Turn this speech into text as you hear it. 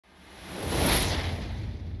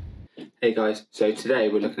Hey guys, so today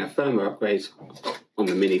we're looking at firmware upgrades on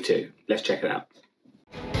the Mini 2. Let's check it out.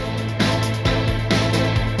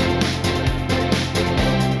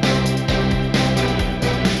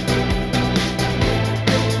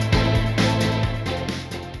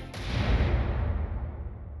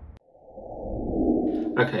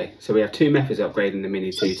 Okay, so we have two methods of upgrading the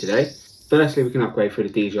Mini 2 today. Firstly, we can upgrade through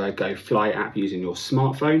the DJI Go Fly app using your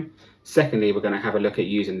smartphone. Secondly, we're going to have a look at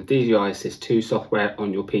using the DJI Assist 2 software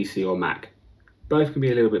on your PC or Mac. Both can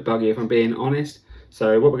be a little bit buggy if I'm being honest.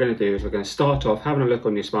 So what we're going to do is we're going to start off having a look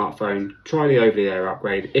on your smartphone, try the over-the-air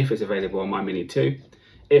upgrade if it's available on my Mini 2.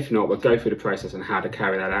 If not, we'll go through the process on how to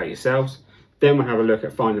carry that out yourselves. Then we'll have a look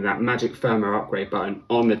at finding that magic firmware upgrade button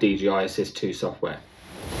on the DJI Assist 2 software.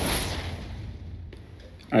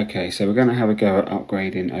 Okay, so we're going to have a go at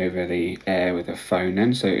upgrading over the air with a phone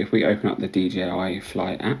then. So if we open up the DJI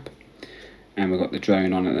Fly app, and we've got the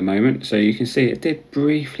drone on at the moment, so you can see it did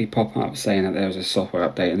briefly pop up saying that there was a software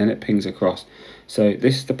update, and then it pings across. So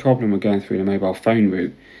this is the problem we're going through the mobile phone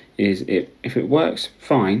route, is if it works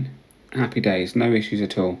fine, happy days, no issues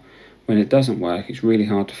at all. When it doesn't work, it's really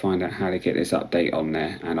hard to find out how to get this update on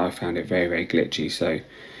there, and I found it very, very glitchy. So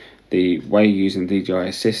the way using the DJI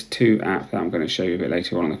Assist 2 app that I'm going to show you a bit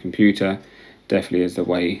later on the computer definitely is the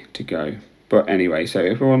way to go. But anyway, so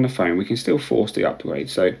if we're on the phone, we can still force the upgrade.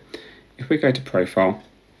 So if we go to Profile,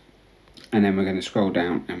 and then we're going to scroll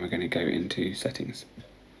down and we're going to go into Settings.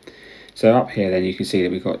 So up here then you can see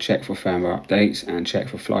that we've got check for firmware updates and check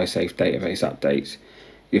for FlySafe database updates.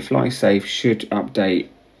 Your FlySafe should update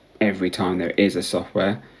every time there is a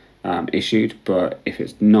software issued, but if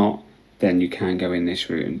it's not, then you can go in this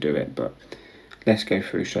route and do it. But let's go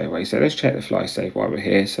through straight away. So let's check the FlySafe while we're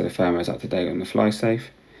here. So the firmware is up to date on the FlySafe,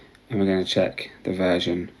 and we're going to check the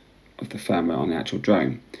version of the firmware on the actual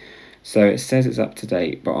drone. So it says it's up to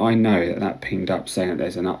date, but I know that that pinged up saying that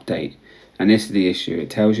there's an update, and this is the issue. It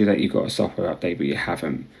tells you that you've got a software update, but you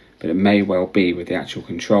haven't. But it may well be with the actual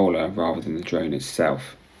controller rather than the drone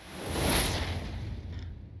itself.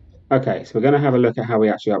 Okay, so we're going to have a look at how we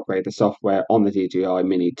actually upgrade the software on the DJI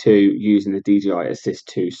Mini 2 using the DJI Assist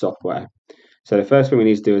 2 software. So the first thing we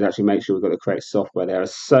need to do is actually make sure we've got the correct software. There are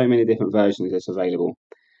so many different versions that's available.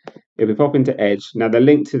 If we pop into Edge, now the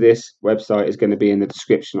link to this website is going to be in the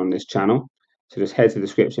description on this channel. So just head to the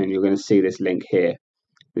description and you're going to see this link here.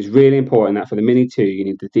 It's really important that for the Mini 2 you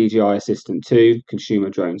need the DJI Assistant 2 Consumer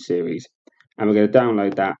Drone Series. And we're going to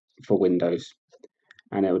download that for Windows.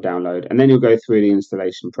 And it will download. And then you'll go through the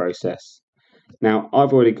installation process. Now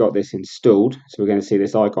I've already got this installed. So we're going to see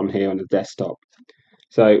this icon here on the desktop.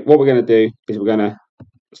 So what we're going to do is we're going to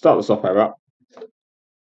start the software up.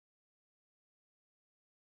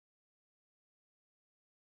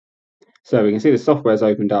 So we can see the software is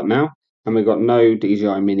opened up now, and we've got no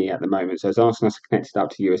DJI Mini at the moment, so it's asking us to connect it up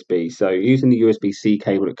to USB. So using the USB-C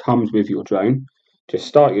cable that comes with your drone, just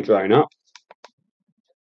start your drone up.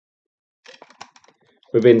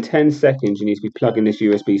 Within 10 seconds you need to be plugging this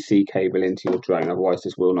USB-C cable into your drone, otherwise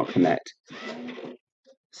this will not connect.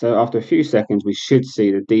 So after a few seconds we should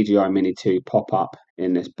see the DJI Mini 2 pop up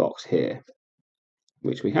in this box here,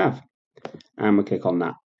 which we have. And we'll click on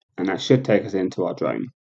that, and that should take us into our drone.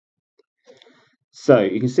 So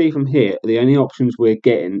you can see from here, the only options we're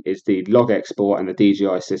getting is the log export and the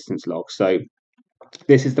DJI Assistance log. So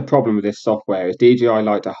this is the problem with this software, is DJI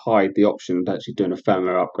like to hide the option of actually doing a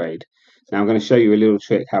firmware upgrade. Now I'm going to show you a little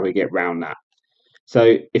trick how we get around that.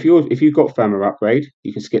 So if you've got firmware upgrade,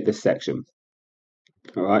 you can skip this section.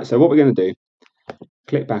 All right, so what we're going to do,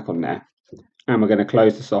 click back on there, and we're going to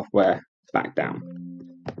close the software back down.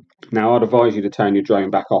 Now I'd advise you to turn your drone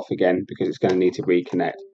back off again because it's going to need to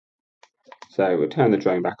reconnect. So we'll turn the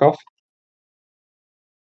drone back off.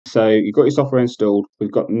 So you've got your software installed.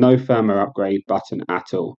 We've got no firmware upgrade button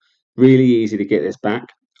at all. Really easy to get this back.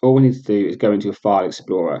 All we need to do is go into your File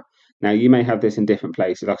Explorer. Now you may have this in different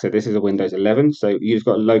places. Like I said, this is a Windows 11, so you just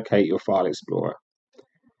got to locate your File Explorer.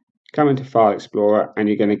 Come into File Explorer and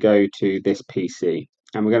you're going to go to this PC,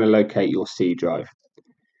 and we're going to locate your C drive.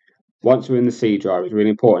 Once we're in the C drive, it's really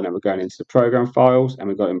important that we're going into the program files, and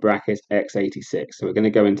we've got in brackets x86. So we're going to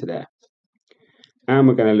go into there. And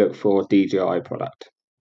we're going to look for DJI product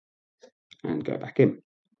and go back in.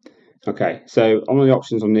 Okay, so on the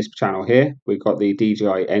options on this channel here, we've got the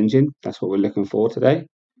DJI engine. That's what we're looking for today.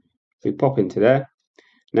 We pop into there.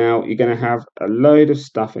 Now you're going to have a load of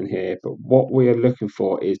stuff in here, but what we are looking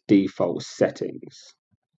for is default settings.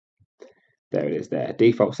 There it is there,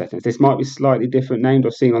 default settings. This might be slightly different named.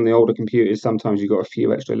 I've seen on the older computers, sometimes you've got a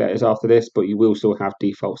few extra letters after this, but you will still have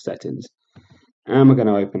default settings. And we're going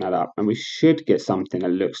to open that up, and we should get something that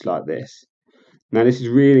looks like this. Now this is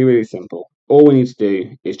really, really simple. all we need to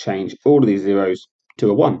do is change all of these zeros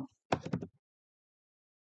to a 1.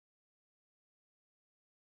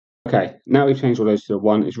 Okay, now we've changed all those to a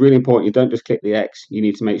 1. It's really important you don't just click the X, you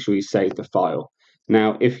need to make sure you save the file.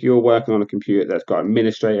 Now, if you're working on a computer that's got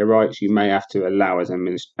administrator rights, you may have to allow as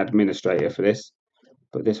an administrator for this,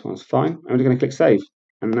 but this one's fine. I'm just going to click save,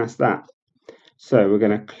 and that's that. So we're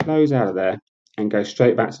going to close out of there and go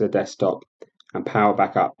straight back to the desktop and power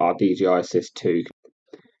back up our DJI Assist 2.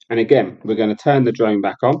 And again, we're going to turn the drone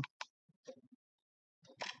back on.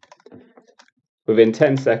 Within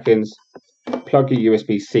 10 seconds, plug your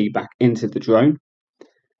USB-C back into the drone,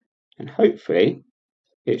 and hopefully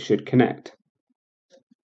it should connect.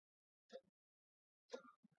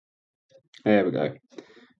 There we go.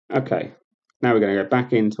 Okay, now we're going to go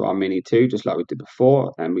back into our Mini 2 just like we did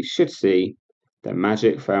before, and we should see the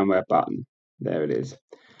magic firmware button. There it is.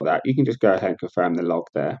 For that, you can just go ahead and confirm the log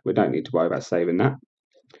there. We don't need to worry about saving that.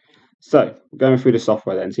 So, going through the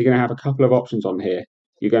software then, so you're going to have a couple of options on here.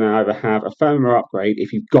 You're going to either have a firmware upgrade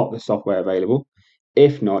if you've got the software available.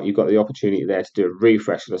 If not, you've got the opportunity there to do a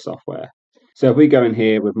refresh of the software. So if we go in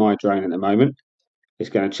here with my drone at the moment, it's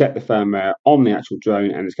going to check the firmware on the actual drone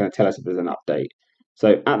and it's going to tell us if there's an update.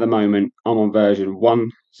 So at the moment, I'm on version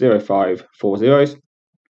 1.0540.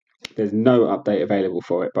 There's no update available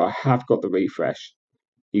for it, but I have got the refresh.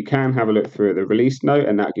 You can have a look through the release note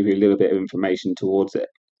and that'll give you a little bit of information towards it.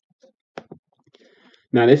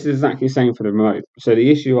 Now this is exactly the same for the remote. So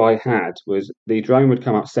the issue I had was the drone would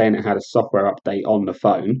come up saying it had a software update on the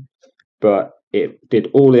phone, but it did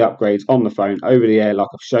all the upgrades on the phone over the air like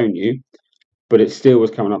I've shown you, but it still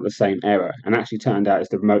was coming up the same error, and actually turned out it's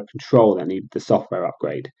the remote control that needed the software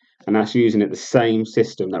upgrade, and that's using it the same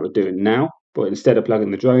system that we're doing now, but instead of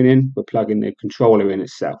plugging the drone in, we're plugging the controller in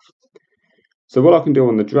itself. So what I can do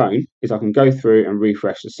on the drone is I can go through and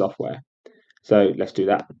refresh the software. So let's do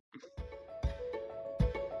that.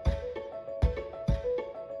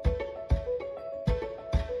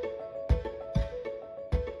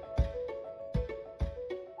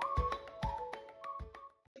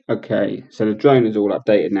 Okay, so the drone is all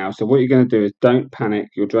updated now. So what you're going to do is don't panic.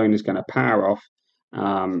 Your drone is going to power off.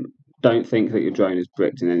 Don't think that your drone is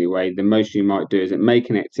bricked in any way. The most you might do is it may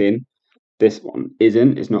connect in. This one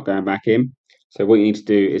isn't. It's not going back in. So what you need to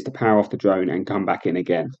do is to power off the drone and come back in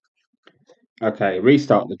again. Okay,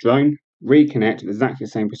 restart the drone. Reconnect with exactly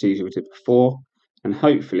the same procedure we did before. And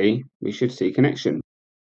hopefully we should see connection.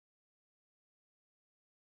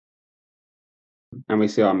 And we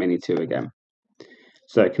see our Mini 2 again.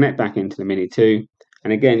 So connect back into the Mini 2,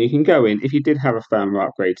 and again you can go in, if you did have a firmware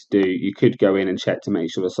upgrade to do, you could go in and check to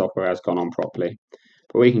make sure the software has gone on properly.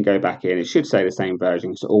 But we can go back in, it should say the same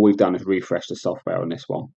version, so all we've done is refresh the software on this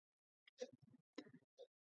one.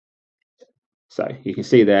 So you can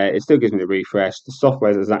see there, it still gives me the refresh, the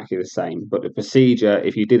software is exactly the same, but the procedure,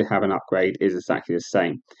 if you did have an upgrade, is exactly the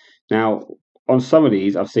same. Now, on some of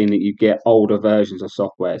these, I've seen that you get older versions of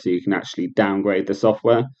software, so you can actually downgrade the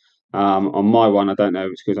software. On my one, I don't know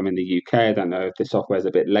if it's because I'm in the UK, I don't know if the software is a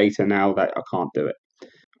bit later now that I can't do it.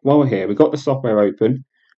 While we're here, we've got the software open.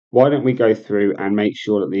 Why don't we go through and make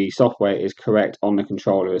sure that the software is correct on the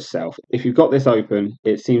controller itself? If you've got this open,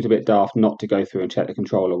 it seems a bit daft not to go through and check the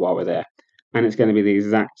controller while we're there. And it's going to be the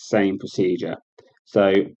exact same procedure.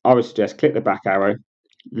 So I would suggest click the back arrow,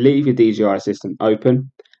 leave your DJI Assistant open,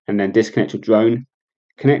 and then disconnect your drone,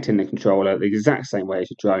 connect in the controller the exact same way as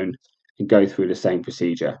your drone, and go through the same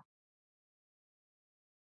procedure.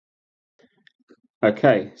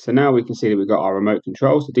 Okay, so now we can see that we've got our remote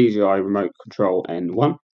control, so DJI Remote Control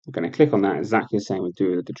N1. We're going to click on that exactly the same we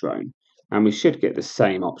do with the drone, and we should get the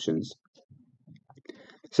same options.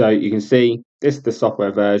 So you can see this is the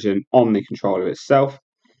software version on the controller itself.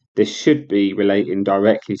 This should be relating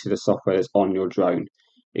directly to the software that's on your drone.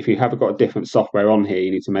 If you have got a different software on here,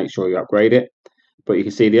 you need to make sure you upgrade it. But you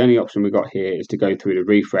can see the only option we've got here is to go through the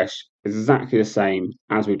refresh, exactly the same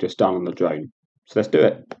as we've just done on the drone. So let's do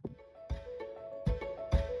it.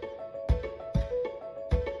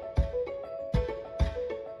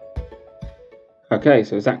 Okay,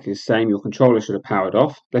 so exactly the same. Your controller should have powered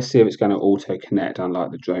off. Let's see if it's going to auto connect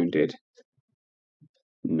unlike the drone did.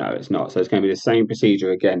 No, it's not. So it's going to be the same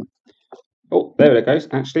procedure again. Oh, there it goes.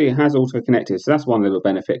 Actually, it has auto connected. So that's one little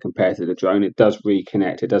benefit compared to the drone. It does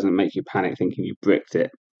reconnect. It doesn't make you panic thinking you bricked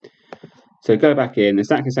it. So go back in.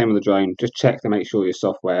 Exactly the same on the drone. Just check to make sure your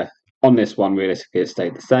software on this one realistically has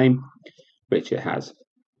stayed the same, which it has.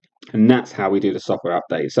 And that's how we do the software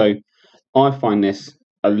update. So I find this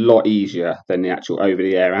a lot easier than the actual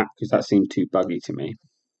over-the-air app because that seemed too buggy to me.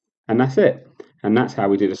 And that's it. And that's how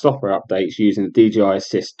we do the software updates using the DJI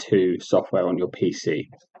Assist 2 software on your PC.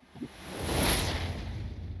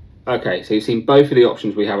 Okay, so you've seen both of the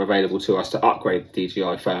options we have available to us to upgrade the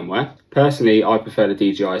DJI firmware. Personally, I prefer the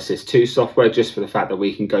DJI Assist 2 software just for the fact that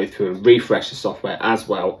we can go through and refresh the software as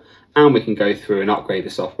well, and we can go through and upgrade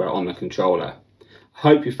the software on the controller.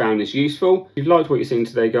 Hope you found this useful. If you've liked what you've seen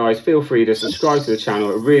today, guys, feel free to subscribe to the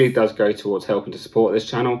channel. It really does go towards helping to support this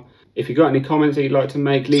channel. If you've got any comments that you'd like to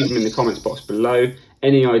make, leave them in the comments box below.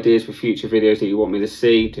 Any ideas for future videos that you want me to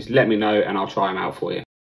see, just let me know and I'll try them out for you.